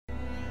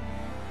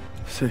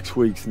6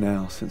 weeks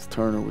now since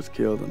Turner was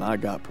killed and I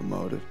got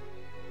promoted.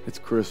 It's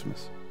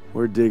Christmas.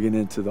 We're digging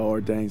into the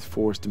Ardennes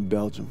Forest in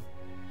Belgium.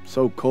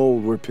 So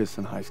cold, we're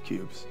pissing ice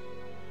cubes.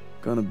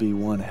 Gonna be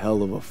one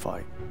hell of a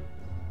fight.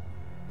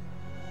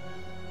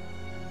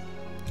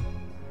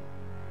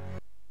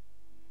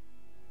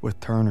 With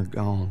Turner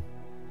gone,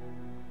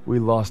 we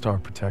lost our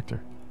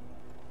protector.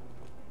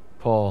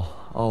 Paul,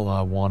 all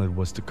I wanted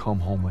was to come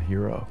home a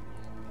hero.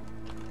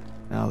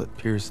 Now that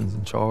Pearson's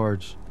in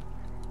charge,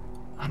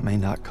 I may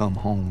not come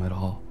home at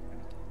all.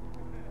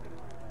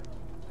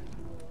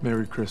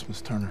 Merry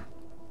Christmas, Turner.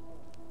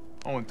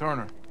 Oh, and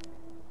Turner.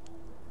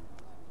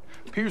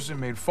 Pearson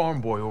made farm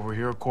boy over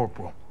here a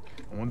corporal.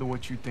 I wonder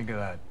what you think of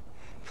that.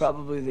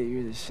 Probably that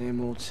you're the same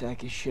old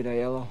sack of shit,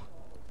 Aiello.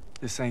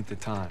 This ain't the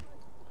time.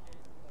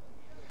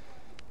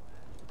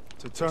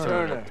 To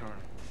Turner.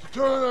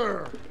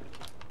 Turner!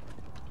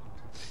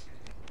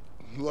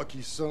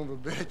 Lucky son of a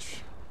bitch.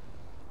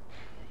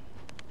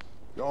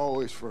 You're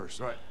always first.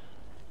 Right.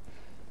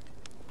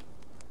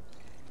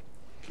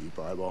 Keep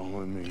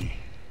eyeballing me.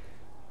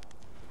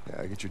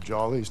 Yeah, get your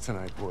jollies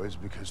tonight, boys,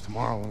 because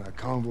tomorrow when that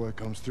convoy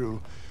comes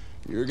through,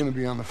 you're gonna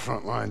be on the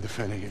front line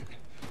defending it.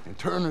 And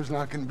Turner's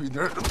not gonna be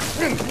there to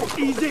defend.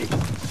 Easy!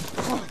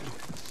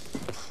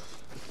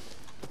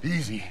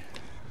 Easy.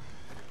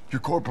 You're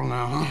corporal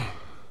now, huh?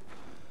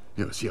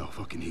 Yeah, see how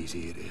fucking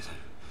easy it is.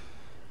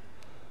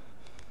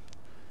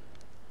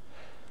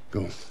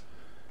 Go.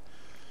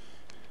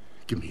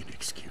 Give me an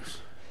excuse.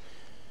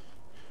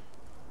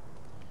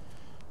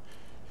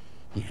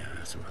 Yeah,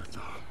 that's what I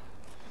thought.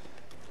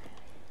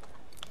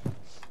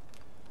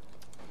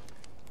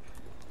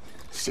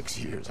 6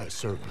 years I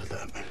served with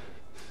them.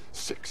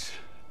 6.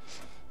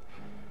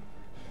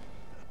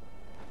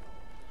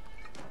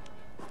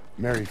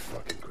 Merry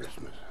fucking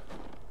Christmas.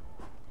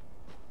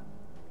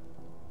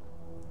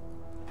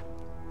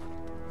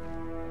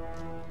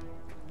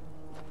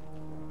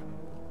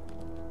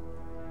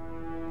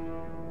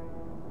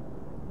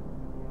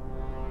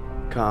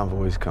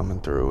 Convoy's coming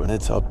through, and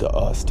it's up to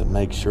us to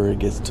make sure it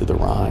gets to the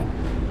Rhine.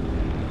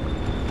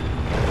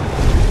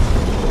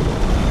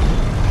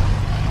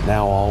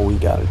 Now all we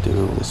gotta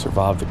do is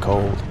survive the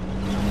cold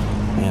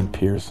and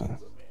Pearson.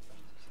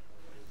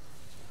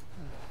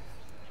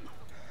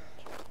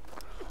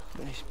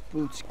 Nice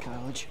boots,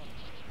 College.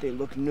 They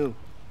look new.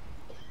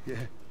 Yeah.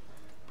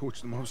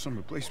 Poached them off some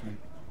replacement.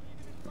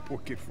 The poor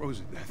kid froze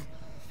to death.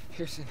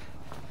 Pearson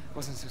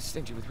wasn't so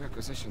stingy with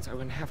requisitions, I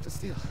wouldn't have to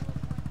steal.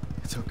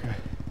 It's okay.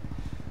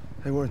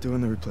 They weren't doing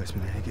the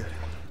replacement any good.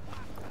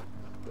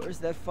 Where's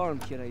that farm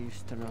kid I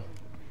used to know?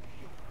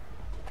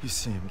 You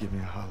see him, give me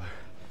a holler.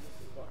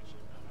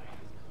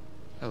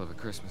 Hell of a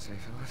Christmas, eh,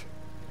 fellas?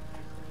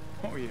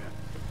 Oh, yeah.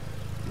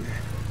 Yeah.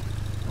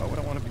 Why would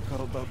I want to be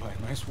cuddled up by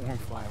a nice warm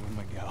fire with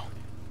my gal?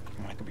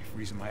 When I could be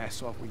freezing my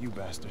ass off with you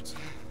bastards.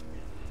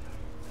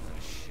 Oh,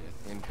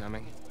 shit.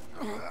 Incoming.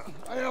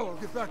 Aiello,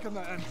 get back on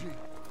that MG.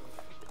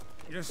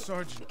 Yes,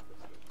 Sergeant.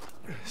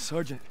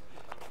 Sergeant,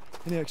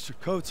 any extra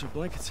coats or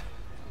blankets?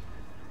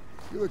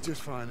 You look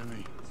just fine to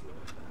me.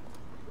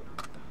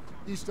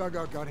 East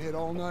dugout got hit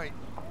all night.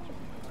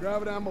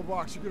 Grab an ammo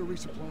box, you're gonna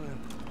resupply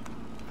him.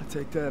 I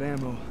take that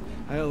ammo.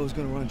 Aiello's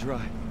gonna run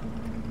dry.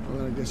 Well,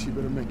 then I guess you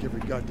better make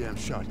every goddamn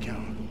shot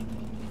count.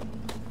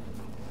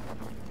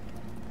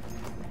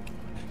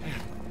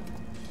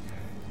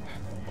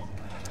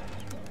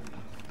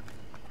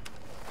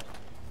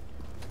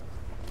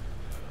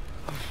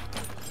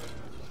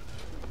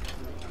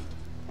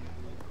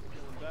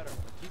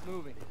 Keep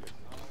moving.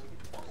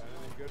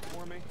 Good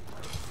for me?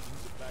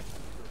 Back to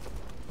the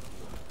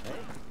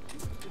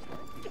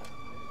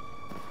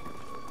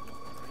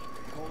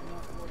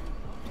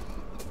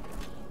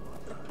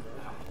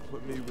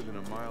Put me within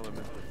a mile of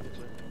Mr.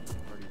 Hitler.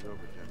 Party's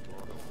over, Jack.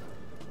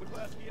 With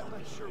Lasky, I'm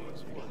not sure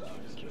what's what.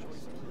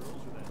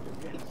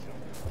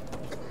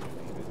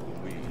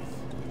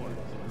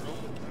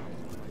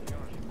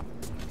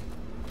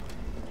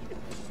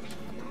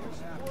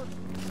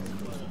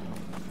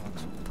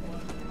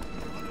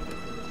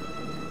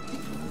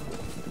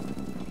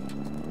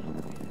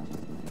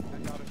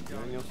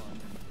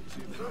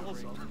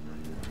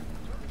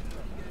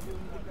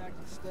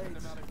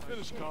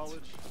 Finish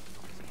college.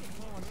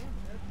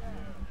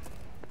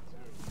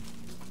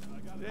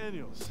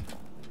 Daniels,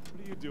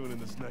 what are you doing in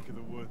this neck of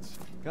the woods?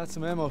 Got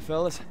some ammo,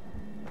 fellas.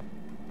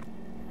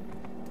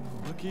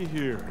 Looky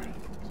here.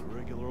 It's a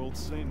regular old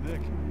St.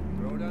 Nick.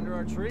 Throw it under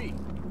our tree.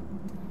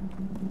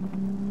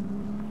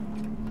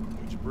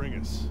 What'd you bring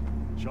us?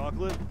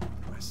 Chocolate?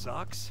 My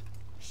socks?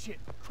 Shit.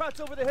 Kraut's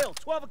over the hill,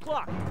 12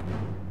 o'clock.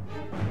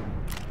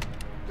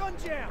 Gun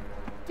jam!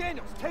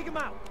 Daniels, take him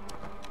out!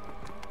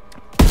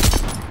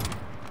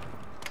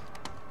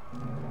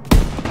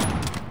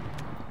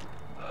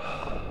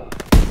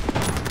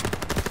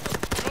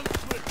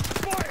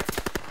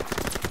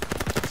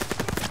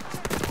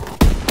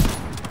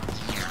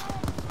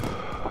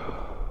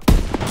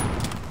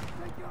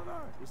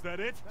 Is that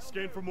it?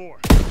 Scan for more.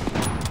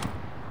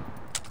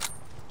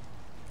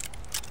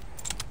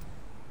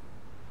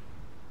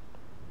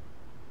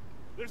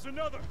 There's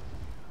another!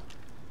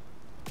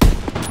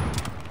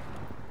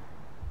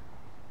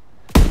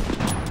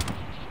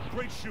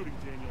 Great shooting,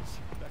 Daniels.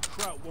 That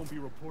Kraut won't be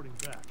reporting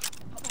back.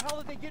 How the hell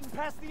are they getting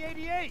past the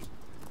 88?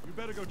 You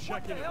better go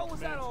check in. What the hell was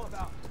that all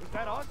about? Was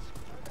that us?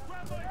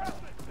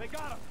 They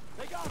got him!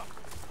 They got him!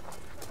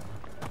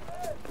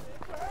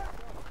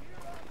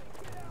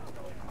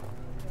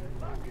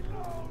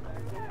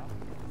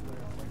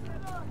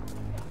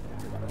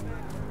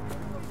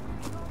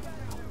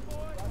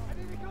 I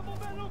need a couple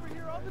men over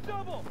here on the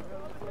double.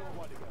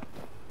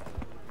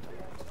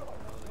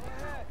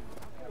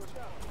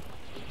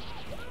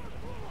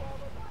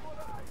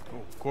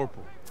 Oh,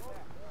 Corporal.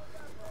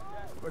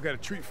 I got a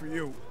treat for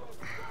you.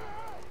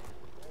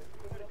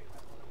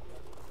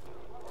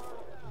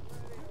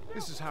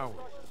 This is Howard.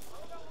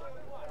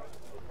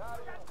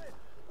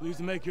 Pleased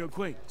to make your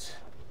acquaintance.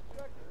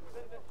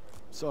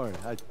 Sorry,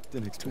 I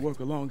didn't expect To work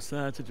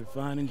alongside such a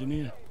fine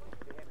engineer.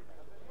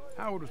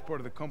 Howard was part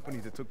of the company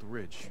that took the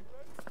ridge.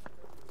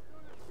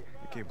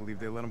 I can't believe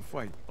they let him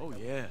fight. Oh,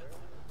 yeah.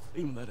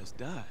 They even let us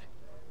die.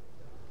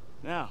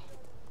 Now,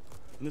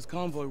 when this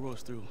convoy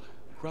rolls through,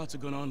 Krauts are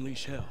gonna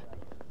unleash hell.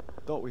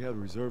 Thought we had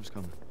reserves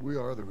coming. We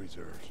are the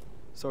reserves.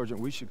 Sergeant,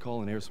 we should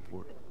call in air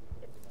support.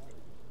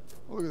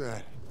 Look at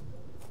that.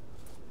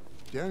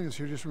 Daniels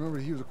here just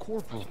remembered he was a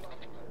corporal.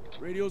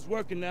 Radio's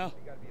working now.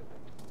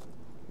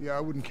 Yeah, I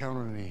wouldn't count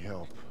on any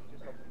help.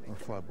 Our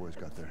flyboys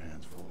got their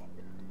hands full.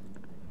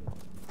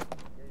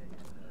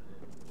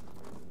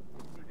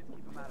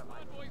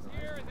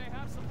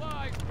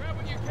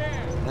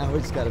 Now we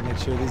just gotta make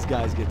sure these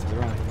guys get to the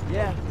right.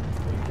 Yeah,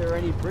 if there are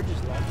any bridges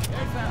left.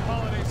 There's that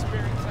holiday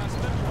spirit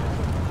testament.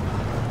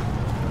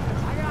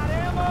 I got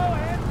ammo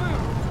and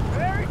food.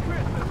 Merry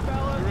Christmas,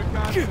 fellas. You're a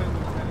godsend,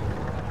 Lieutenant.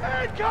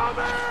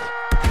 Incoming!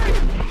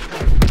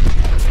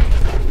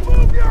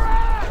 Move your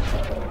ass!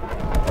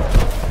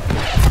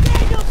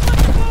 Daniels,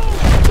 let's move!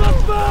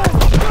 Let's move!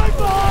 Right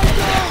behind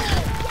you!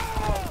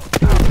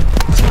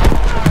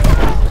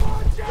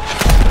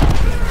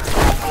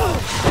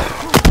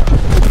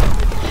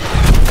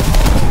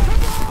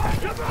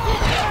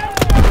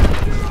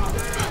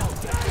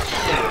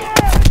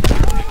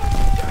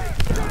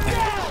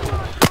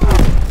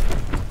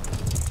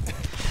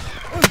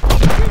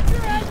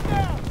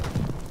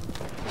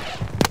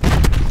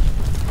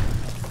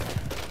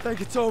 I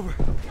think it's over.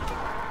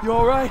 You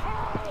all right?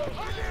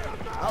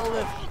 I'll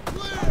lift.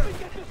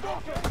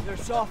 They're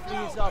softening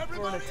us up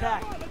for an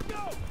attack.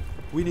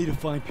 We need to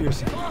find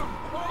Pearson.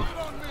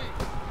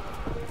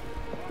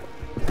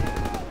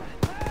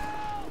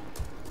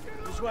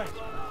 This way.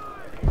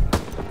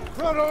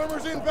 Front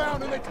armor's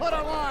inbound and they cut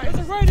our line.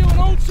 There's a radio and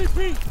old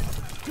CP.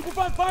 You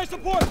provide fire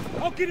support.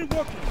 I'll get it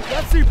working.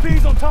 That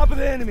CP's on top of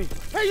the enemy.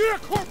 Hey, you're a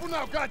corporal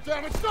now,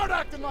 goddammit! Start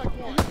acting like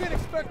one! You can't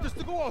expect us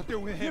to go out there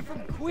with You're him.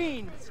 from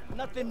Queens.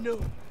 Nothing new.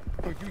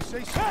 Don't you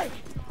say so? Hey!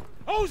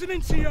 I was an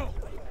NCO.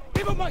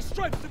 Give up my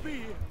stripes to be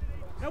here.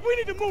 Now we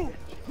need to move.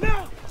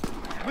 Now!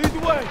 Lead the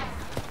way.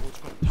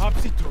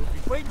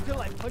 Topsy-turvy. Wait until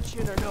I punch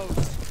you in our nose.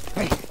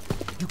 Hey,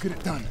 you get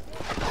it done.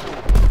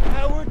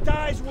 Howard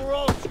dies, we're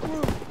all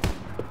screwed.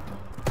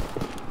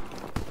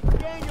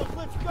 Daniels,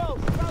 let's go.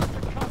 Krauts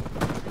are coming.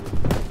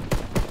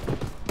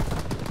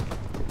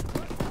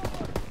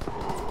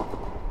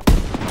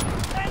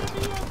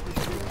 Enemy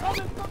infantry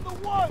coming from the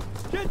woods.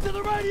 Get to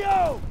the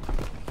radio!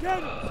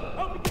 Daniels,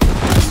 help me get the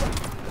radio.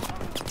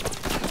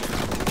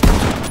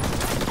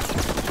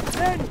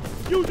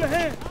 Daniels, use a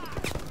hand.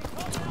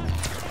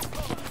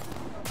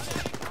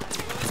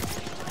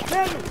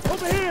 Daniels,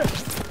 over here.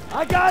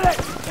 I got it!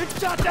 It's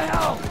shot to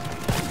hell!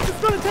 It's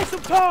gonna take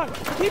some time.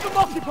 Keep him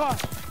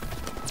occupied.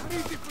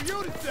 Easy for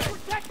you to say.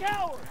 Protect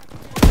Howard!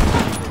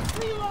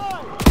 Free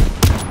line!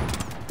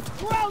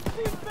 Ground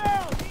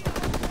inbound!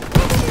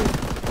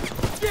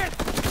 Get!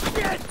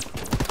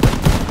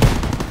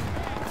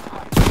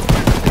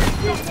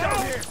 Keep down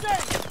here!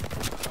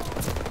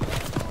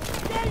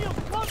 Daniel,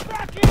 come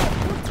back here!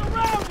 We're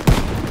surrounded!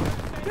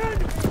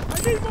 Daniels, I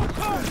need more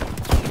time.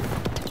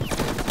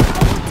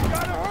 Howard, you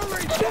gotta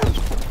hurry!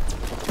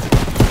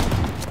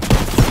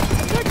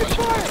 Taking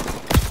fire!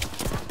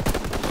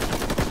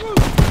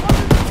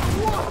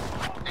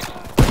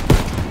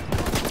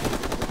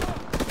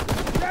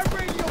 That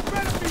radio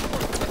better be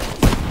working.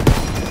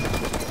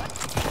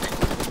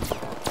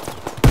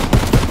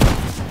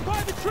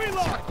 Find the tree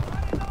line.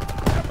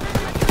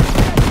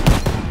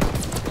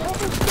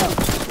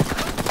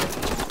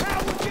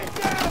 Howard, get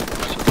down!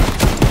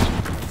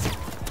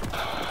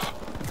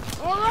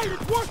 All right,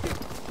 it's working.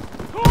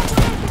 Call for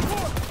air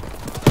support.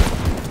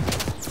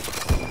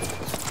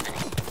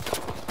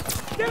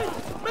 Daniels,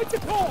 make the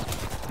call.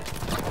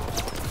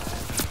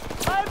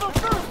 I have a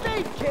first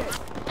aid kit!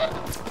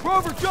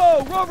 Rover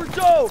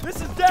Joe! This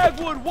is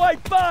Dagwood White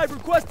 5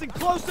 requesting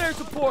close air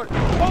support.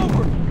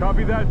 Over!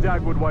 Copy that,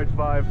 Dagwood White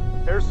 5.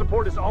 Air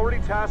support is already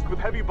tasked with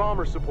heavy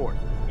bomber support.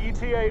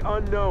 ETA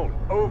unknown.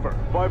 Over.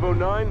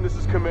 509, this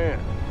is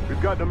command.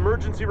 We've got an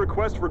emergency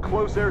request for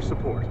close air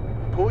support.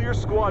 Pull your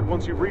squad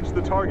once you've reached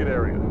the target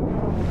area.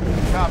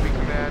 Copy,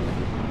 command.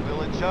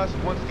 We'll adjust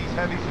once these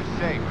heavies are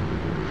safe.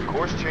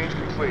 Course change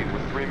complete.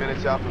 We're 3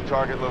 minutes out from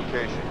target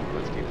location.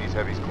 Let's keep these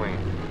heavies clean.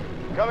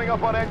 Coming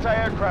up on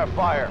anti-aircraft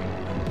fire.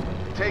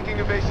 Taking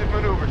evasive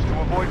maneuvers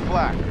to avoid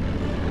flak.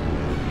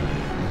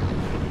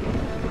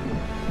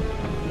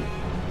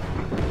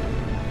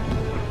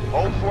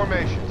 Hold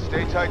formation.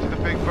 Stay tight to the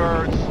big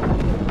birds.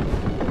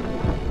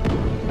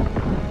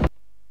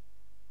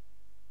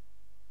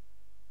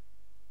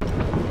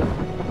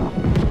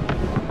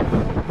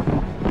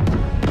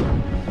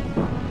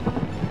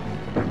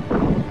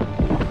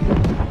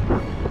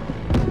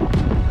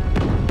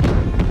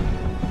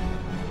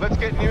 Let's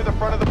get near the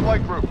front of the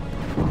flight group.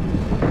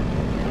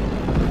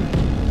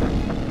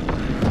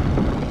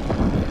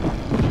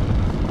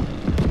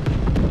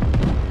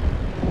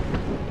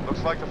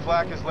 Looks like the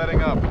flak is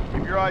letting up.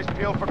 Keep your eyes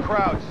peeled for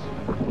crowds.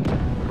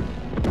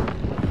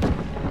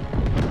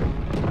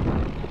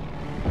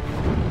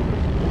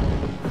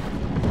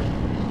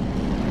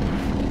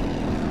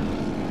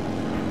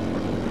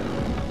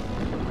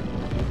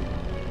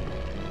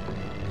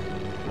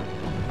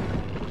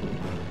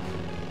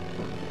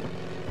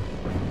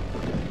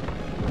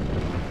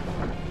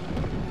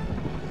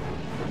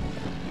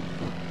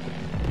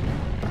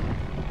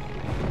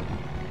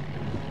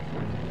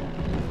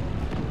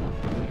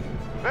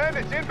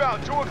 Bandits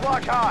inbound, 2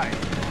 o'clock high.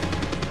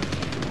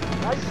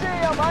 I see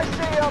him, I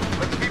see him.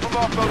 Let's keep them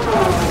off those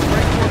walls.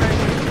 Break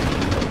formation.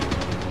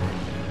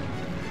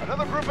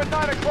 Another group at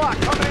 9 o'clock,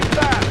 coming in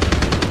fast.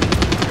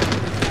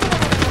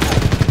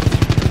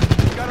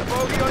 Got a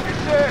bogey on your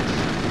 6.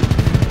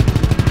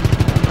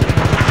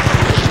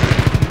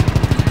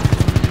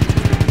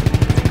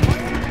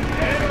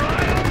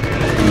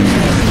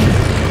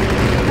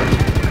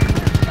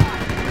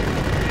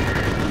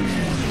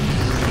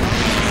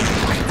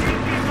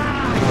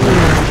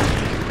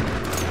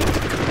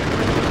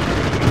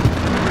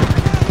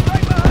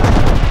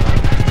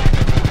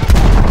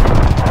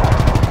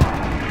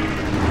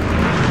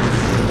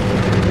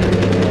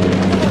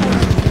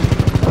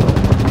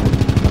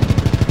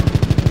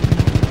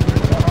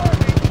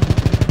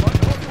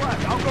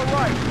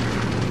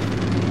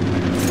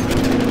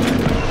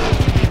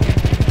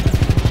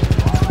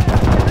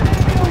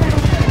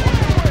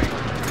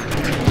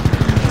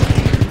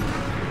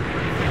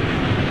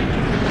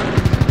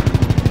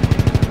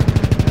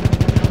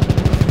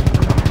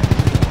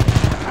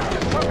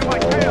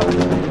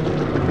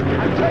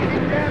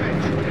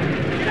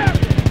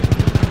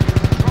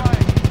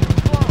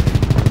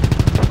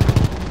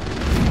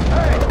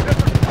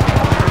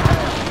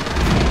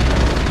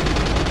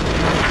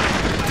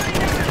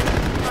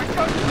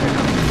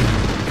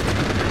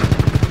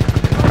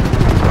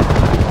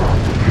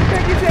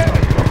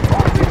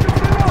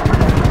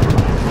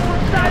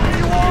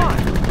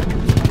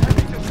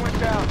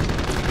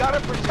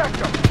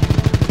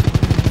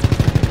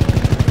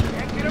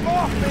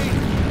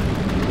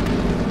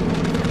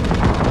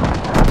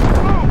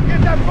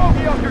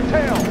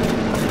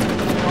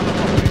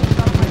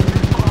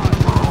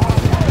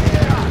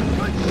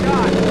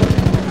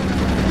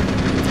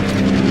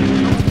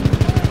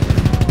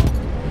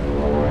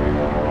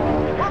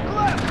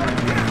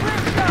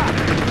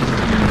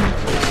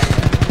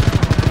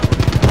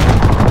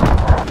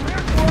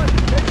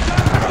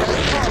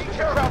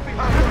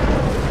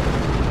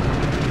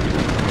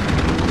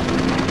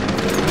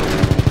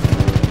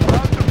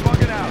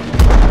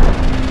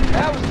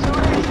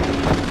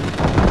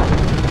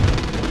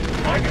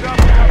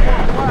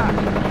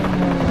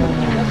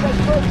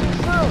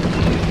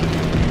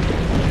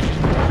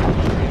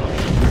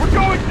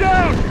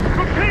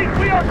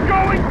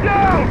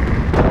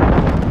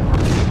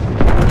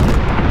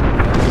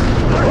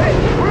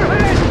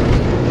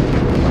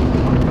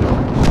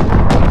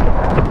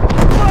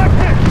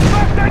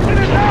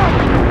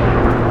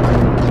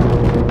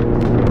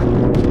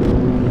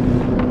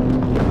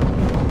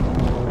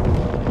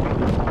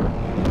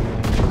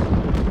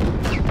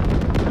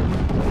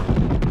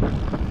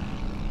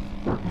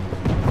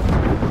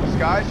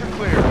 Skies are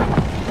clear.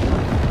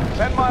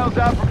 10 miles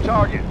out from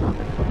target.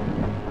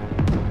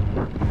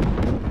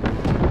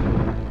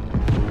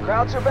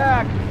 Krauts are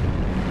back.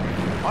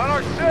 On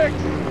our 6.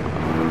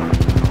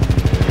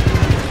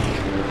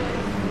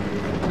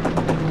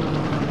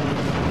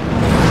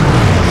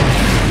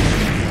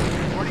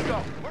 Where'd he go?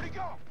 Where'd he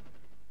go?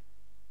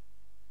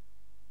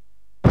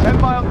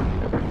 10 miles.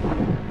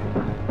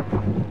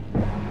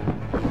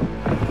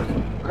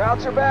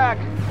 Krauts are back.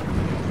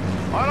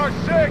 On our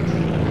 6.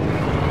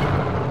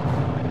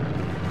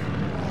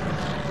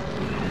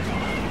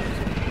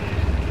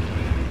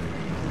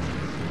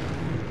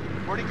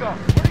 Where'd he go?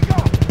 Where'd he go?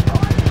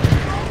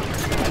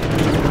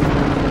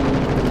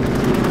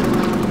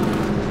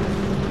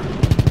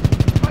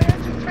 My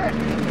engine's hit!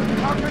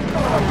 Get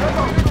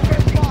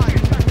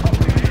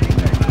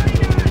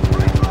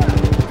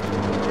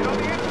on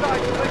the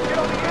inside, Clint! Get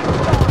on the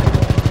inside!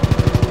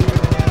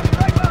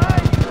 Right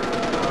behind you!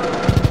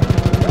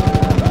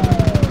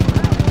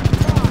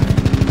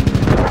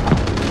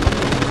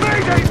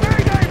 Mayday!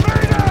 Mayday!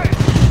 Mayday!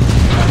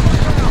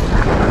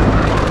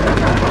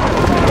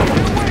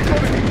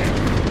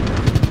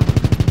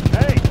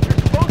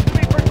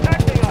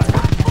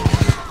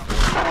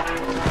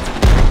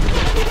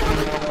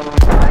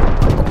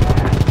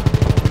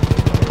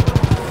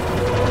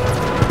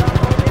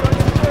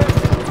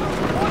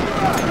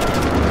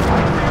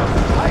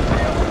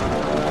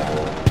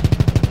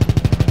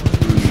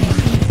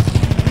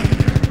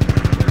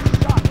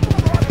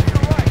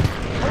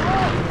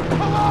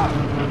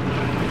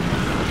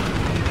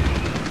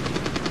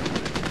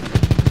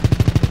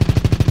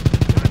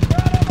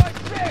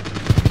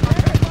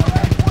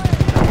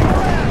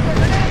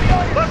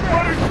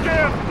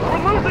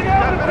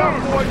 Wrap it up,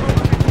 boys. We're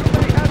losing too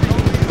many heavies.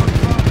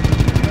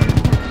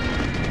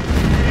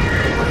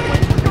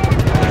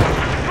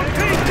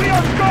 Repeat, we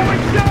are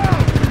going down!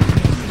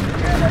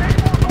 Yeah, there ain't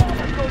more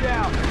bombers go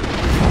down.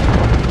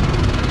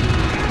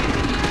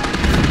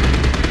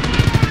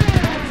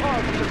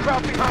 From the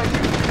crowd behind you.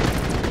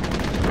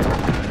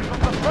 Keep up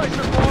the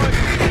pressure, boys.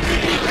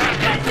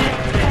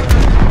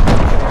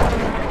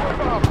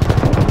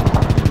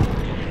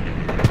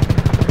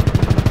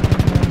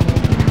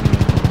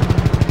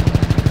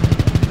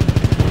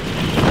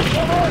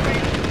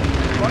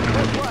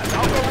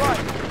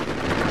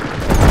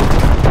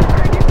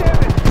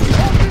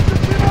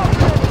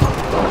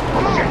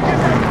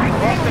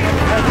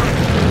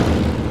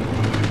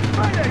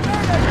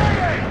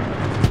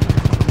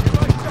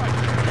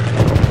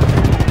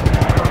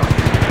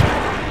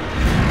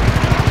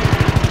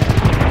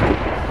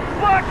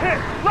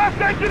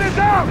 Engine is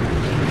out!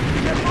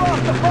 Get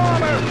lost the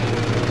bomber!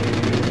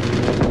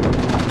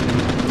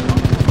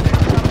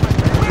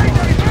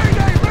 Mayday!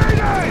 Mayday!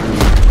 Mayday!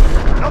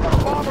 Another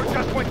bomber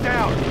just went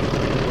down!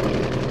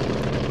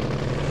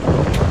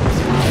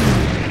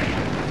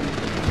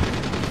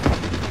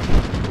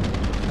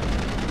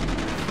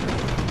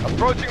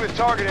 Approaching the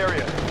target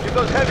area. Give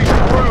those heavies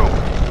some room.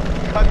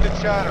 Cut the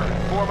chatter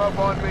and form up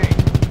on me.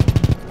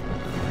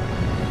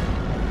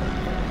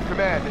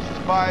 Command, this is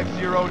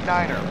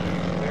 509er.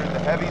 The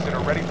heavies and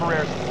are ready for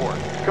air support.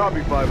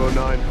 Copy,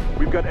 509.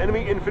 We've got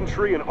enemy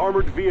infantry and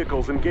armored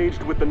vehicles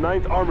engaged with the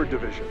 9th Armored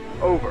Division.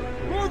 Over.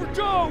 Rover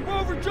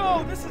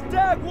Joe! This is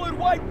Dagwood,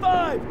 White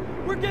 5!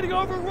 We're getting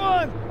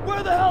overrun!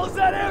 Where the hell is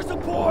that air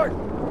support?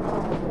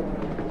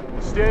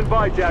 Stand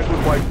by,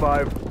 Dagwood, White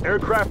 5.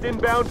 Aircraft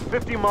inbound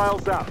 50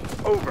 miles out.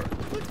 Over.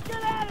 Let's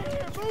get out of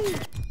here!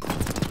 Move!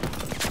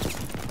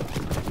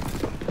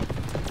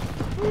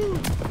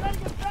 Move! Gotta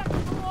get back to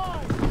the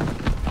line!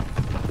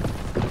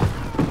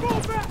 Go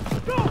back!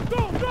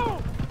 Go!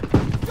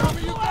 Tell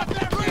me you got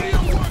that radio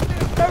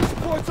working! Air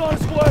support's on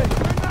its way!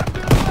 They're not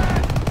gonna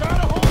last!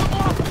 Gotta hold them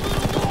off a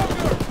little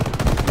longer!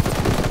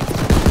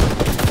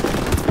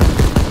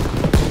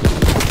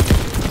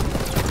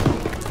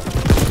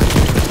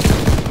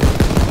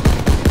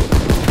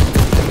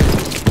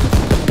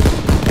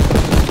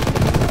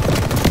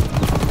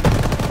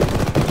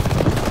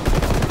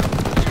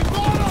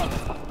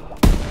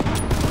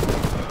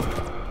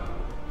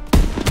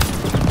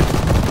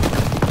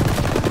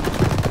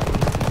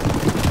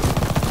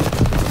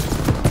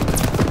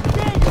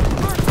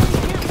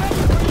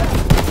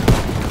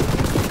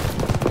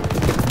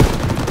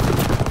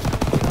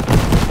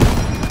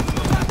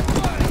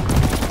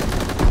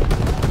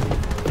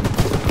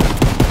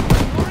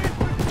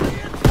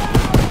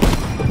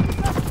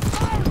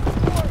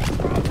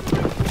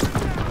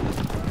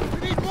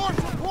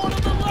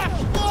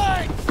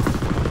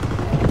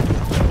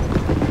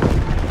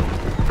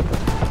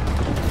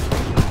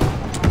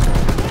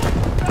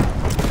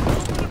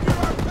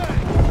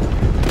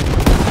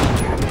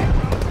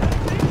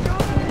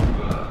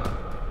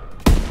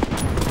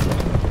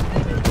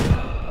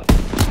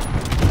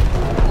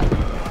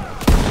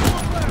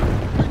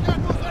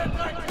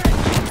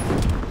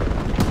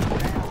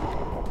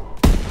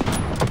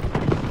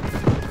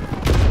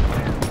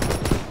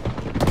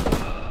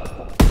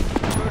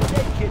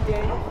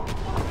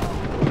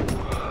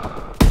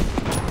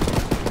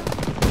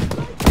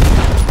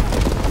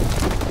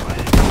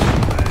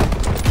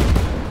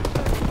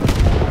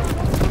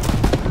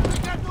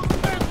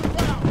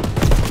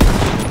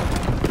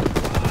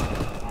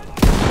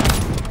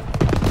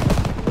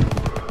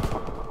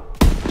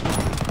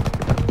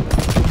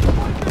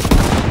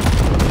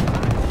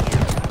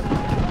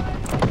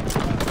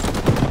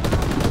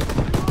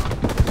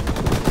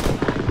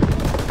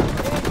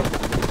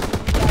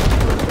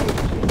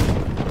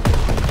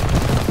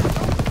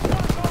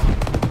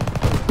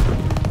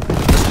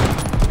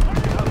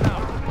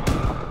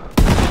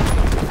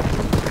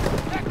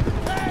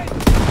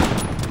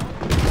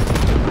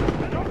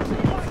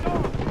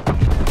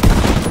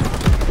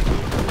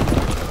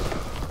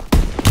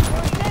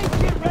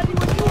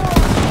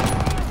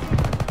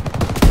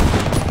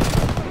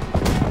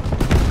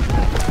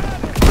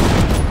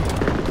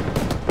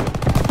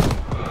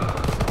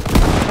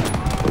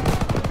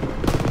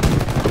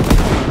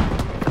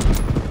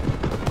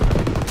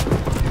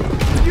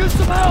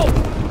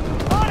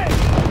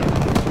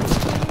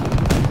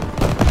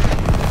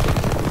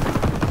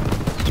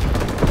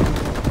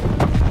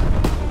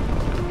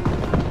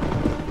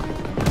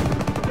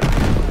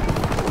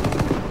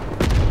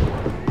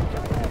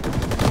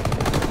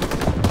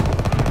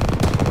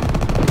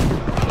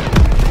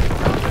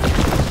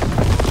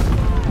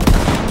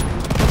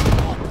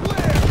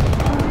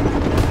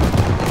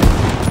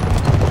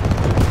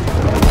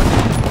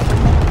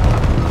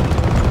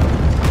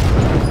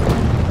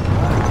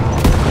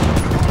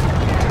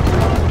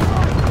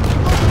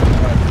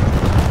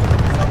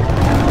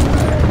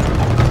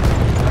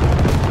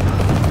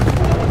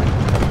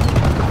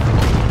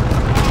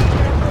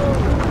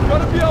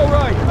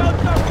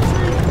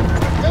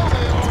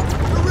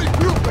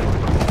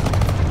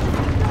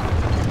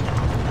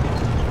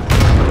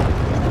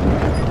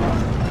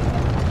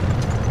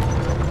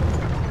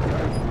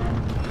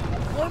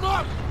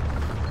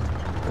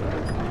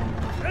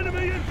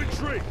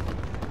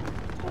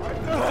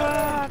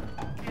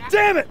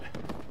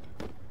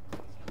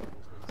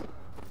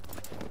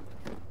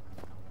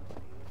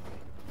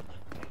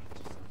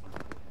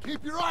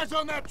 Keep your eyes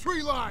on that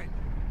tree line!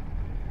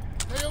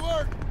 Stay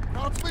alert!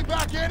 Krauts will be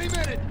back any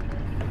minute!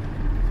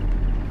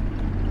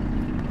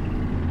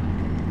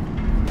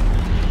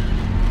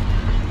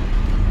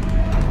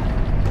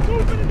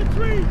 Moving in the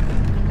trees!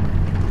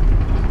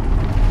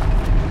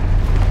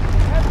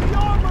 Heavy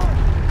armor!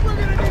 We're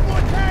gonna need more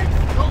tanks!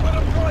 Don't let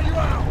them draw you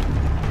out!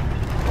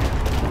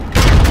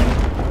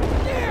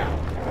 Yeah!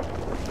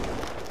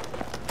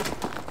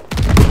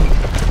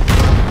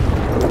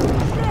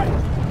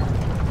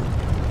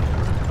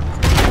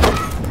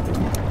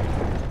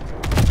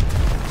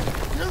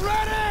 You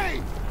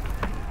ready?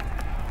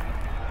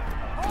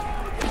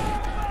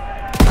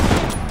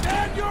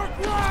 Stand your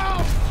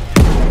ground!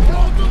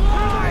 Hold the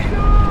line!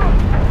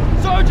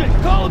 Sergeant,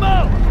 call him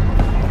out!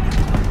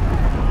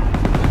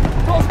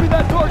 Toss me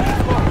that target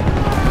spot.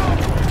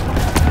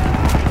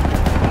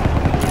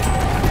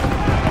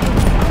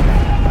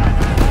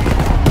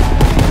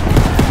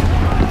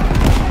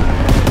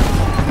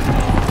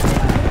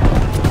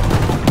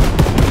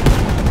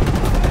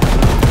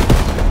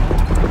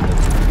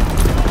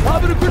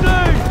 Lobbing a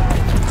grenade!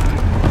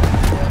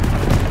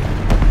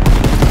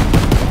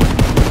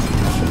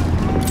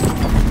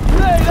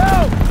 Grenade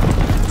out!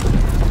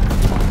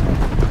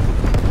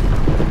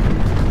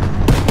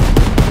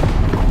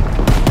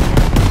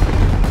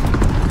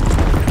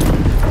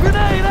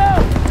 Grenade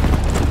out!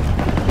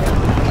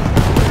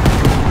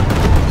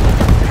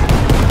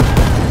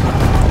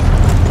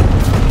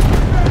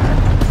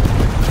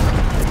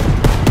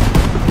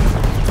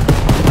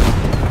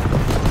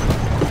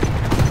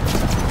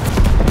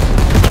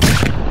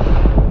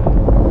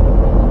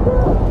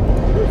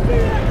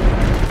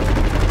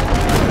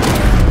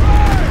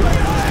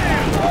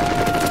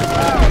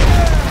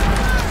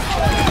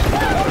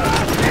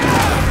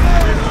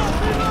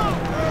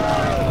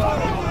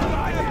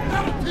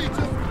 That'll teach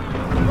us!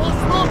 No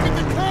smoke in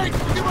the tanks!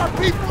 Give our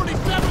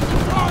P-47s a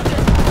target!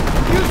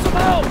 Use some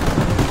help!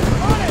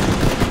 On it!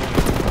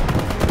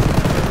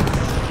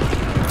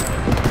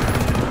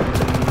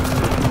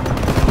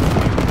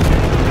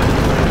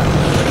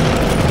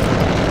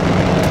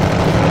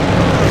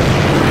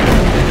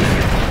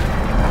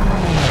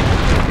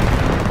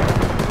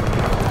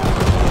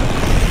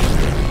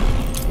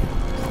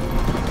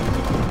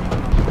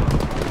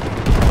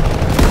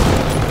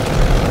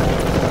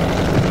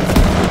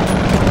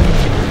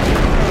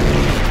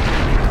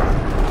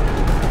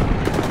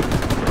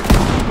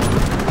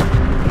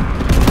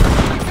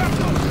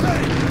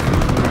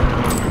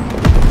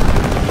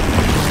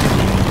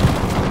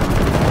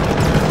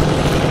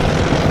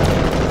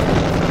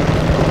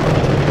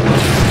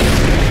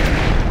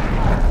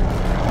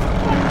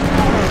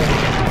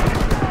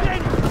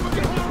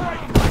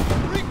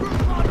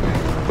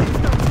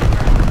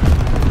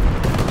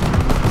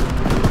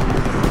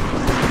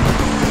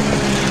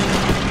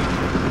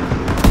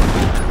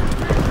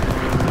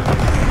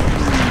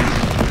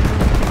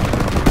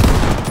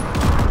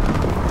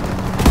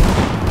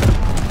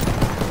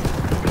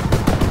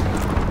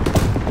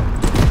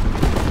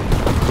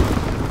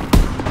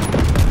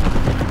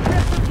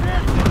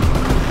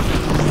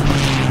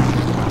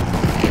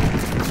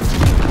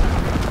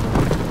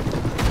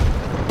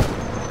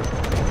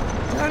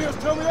 Daniels,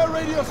 tell me that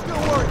radio still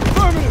works.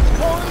 Affirmative.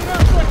 Calling an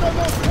airstrike on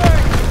those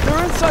tanks.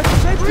 They're inside the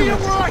safety Bring room.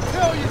 them where I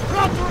tell you.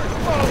 Krauts are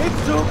exposed. It's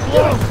too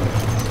close.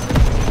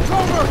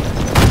 Cover.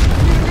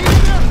 Need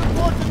immediate air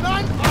support to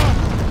 9.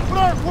 What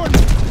are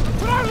coordinates?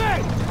 What are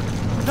they?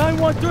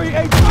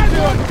 913-820.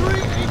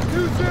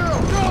 913-820.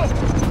 Go.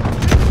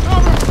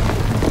 Cover.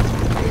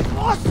 He's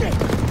lost it!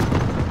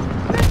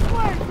 This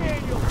way,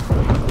 Daniel!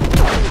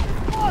 He's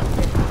lost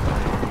it!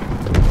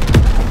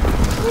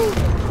 Move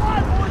it!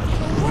 5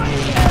 horses away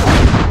there!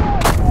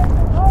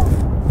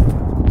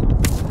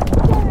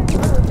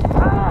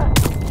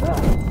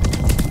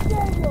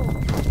 Daniel!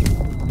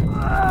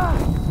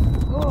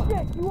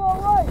 Shit, you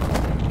alright?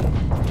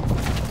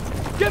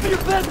 Give me your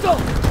pistol!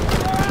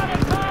 We're out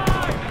of time!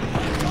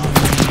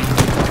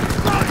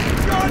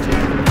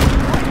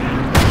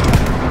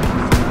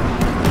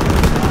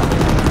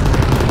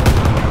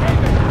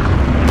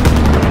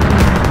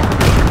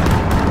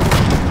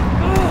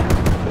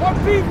 Our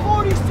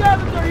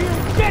P-47s are here!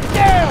 Get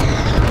down!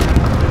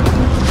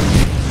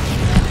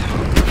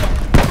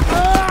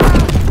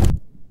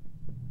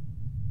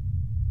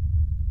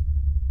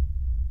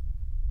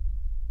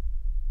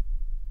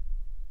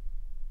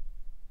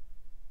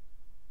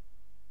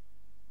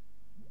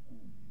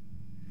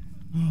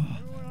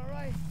 Everyone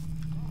alright?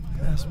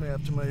 Pass me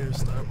after my ears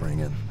start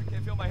ringing. I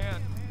can't feel my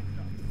hand.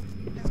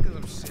 It's because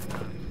I'm sitting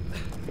on it.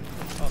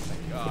 Oh,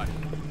 thank God.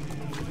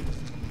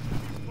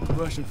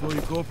 Rushing for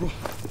you, Corporal.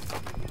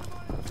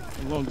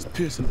 The longest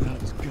piercing out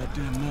of his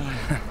goddamn mind.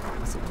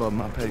 That's above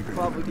my pay grade.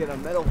 Probably get a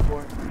medal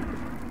for it.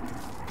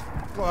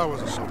 Well, that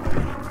wasn't so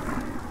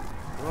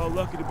bad. We're all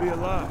lucky to be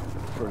alive.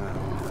 For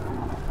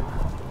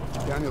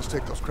now. Daniels,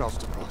 take those Krauts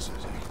to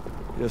processing.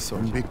 Yes, sir.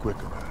 And be quick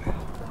about it.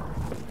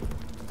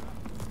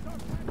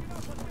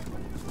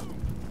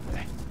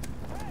 Hey,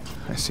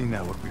 I seen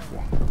that look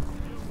before.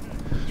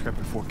 It's right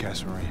before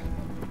Casserine.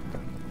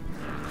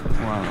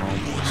 We're on our own,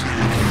 boys.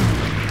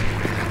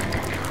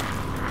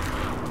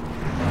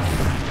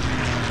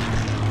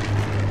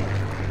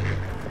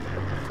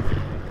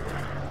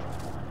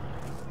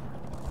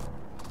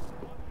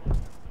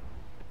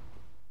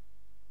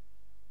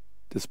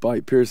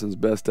 Despite Pearson's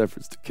best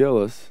efforts to kill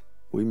us,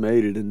 we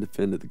made it and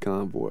defended the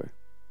convoy.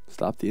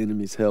 Stopped the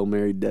enemy's Hail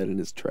Mary dead in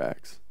its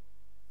tracks.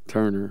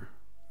 Turner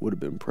would have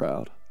been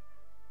proud.